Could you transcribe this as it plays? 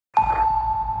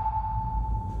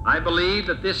I believe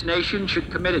that this nation should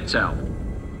commit itself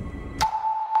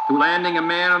to landing a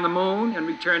man on the moon and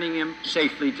returning him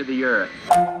safely to the Earth.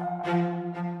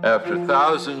 After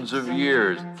thousands of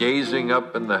years gazing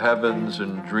up in the heavens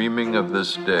and dreaming of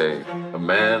this day, a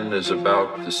man is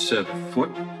about to set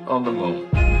foot on the moon.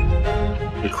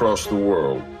 Across the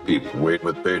world, people wait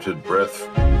with bated breath.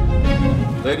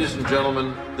 Ladies and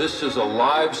gentlemen, this is a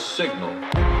live signal.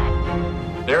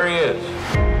 There he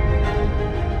is.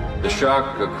 The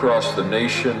shock across the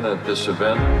nation at this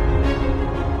event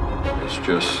is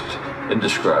just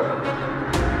indescribable.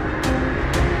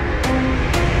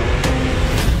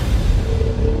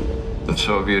 The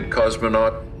Soviet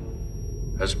cosmonaut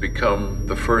has become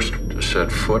the first to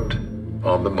set foot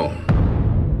on the moon.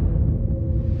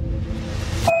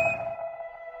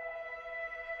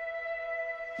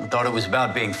 I thought it was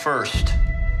about being first.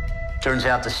 Turns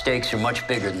out the stakes are much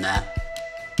bigger than that.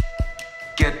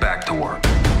 Get back to work.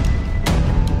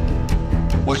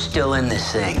 We're still in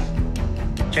this thing.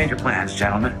 Change your plans,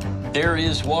 gentlemen. There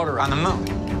is water on the moon.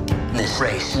 This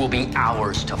race will be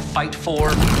ours to fight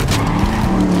for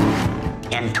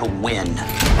and to win.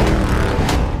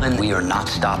 And we are not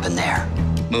stopping there.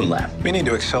 Moon Lab. We need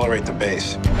to accelerate the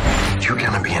base. You're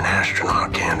gonna be an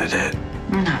astronaut candidate.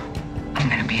 No, I'm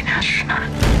gonna be an astronaut.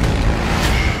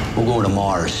 We'll go to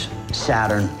Mars,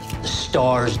 Saturn, the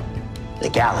stars, the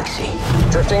galaxy.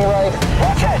 Drifting right.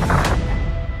 Watch it!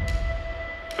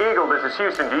 Eagle, this is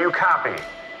Houston. Do you copy?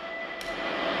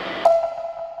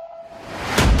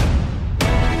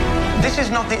 This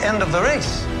is not the end of the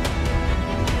race.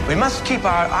 We must keep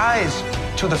our eyes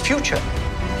to the future.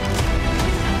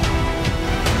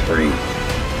 3,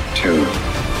 2,